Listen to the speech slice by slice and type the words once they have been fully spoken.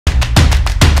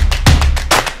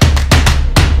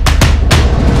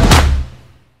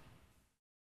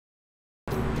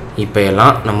இப்போ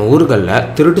எல்லாம் நம்ம ஊர்களில்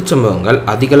திருட்டு சம்பவங்கள்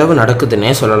அதிகளவு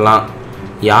நடக்குதுன்னே சொல்லலாம்.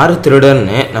 யார்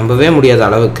திருடன்னு நம்பவே முடியாத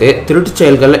அளவுக்கு திருட்டு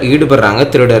செயல்களில் ஈடுபடுறாங்க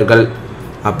திருடர்கள்.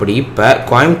 அப்படி இப்போ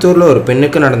கோயம்புத்தூரில் ஒரு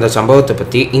பெண்ணுக்கு நடந்த சம்பவத்தை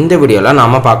பற்றி இந்த வீடியோவில்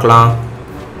நாம் பார்க்கலாம்.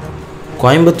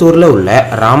 கோயம்புத்தூரில் உள்ள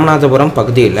ராமநாதபுரம்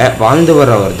பகுதியில் வாழ்ந்து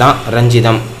வரவர் தான்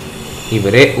ரஞ்சிதம்.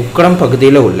 இவர் உக்கடம்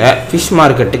பகுதியில் உள்ள ஃபிஷ்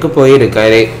மார்க்கெட்டுக்கு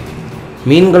போயிருக்காரு.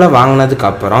 மீன்களை வாங்கினதுக்கு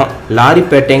அப்புறம்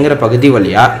லாரிப்பேட்டைங்கிற பகுதி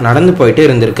வழியாக நடந்து போயிட்டு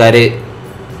இருந்திருக்காரு.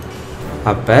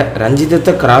 அப்போ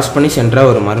ரஞ்சிதத்தை கிராஸ் பண்ணி சென்ற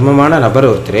ஒரு மர்மமான நபர்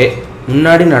ஒருத்தர்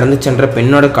முன்னாடி நடந்து சென்ற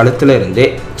பெண்ணோட கழுத்தில் இருந்து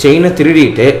செயினை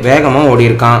திருடிட்டு வேகமாக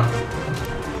ஓடியிருக்கான்.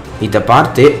 இதை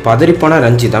பார்த்து பதறிப்போன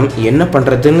ரஞ்சிதம் என்ன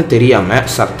பண்ணுறதுன்னு தெரியாமல்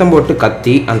சத்தம் போட்டு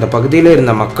கத்தி அந்த பகுதியில்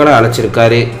இருந்த மக்களை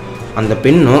அழைச்சிருக்காரு. அந்த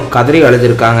பெண்ணும் கதறி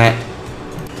அழுதுருக்காங்க.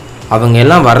 அவங்க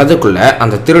எல்லாம் வர்றதுக்குள்ளே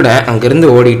அந்த திருடன் அங்கேருந்து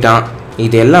ஓடிட்டான்.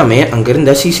 இது எல்லாமே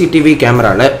அங்கிருந்த சிசிடிவி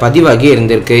கேமராவில் பதிவாகி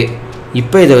இருந்திருக்கு.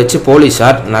 இப்போ இதை வச்சு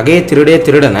போலீஸார் நகையை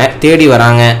திருடனை தேடி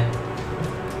வராங்க.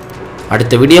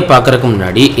 அடுத்த வீடியோ பார்க்குறதுக்கு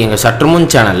முன்னாடி எங்கள் சற்றுமுன்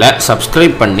சேனலை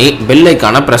சப்ஸ்கிரைப் பண்ணி பெல்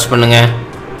ஐக்கானை ப்ரெஸ் பண்ணுங்கள்.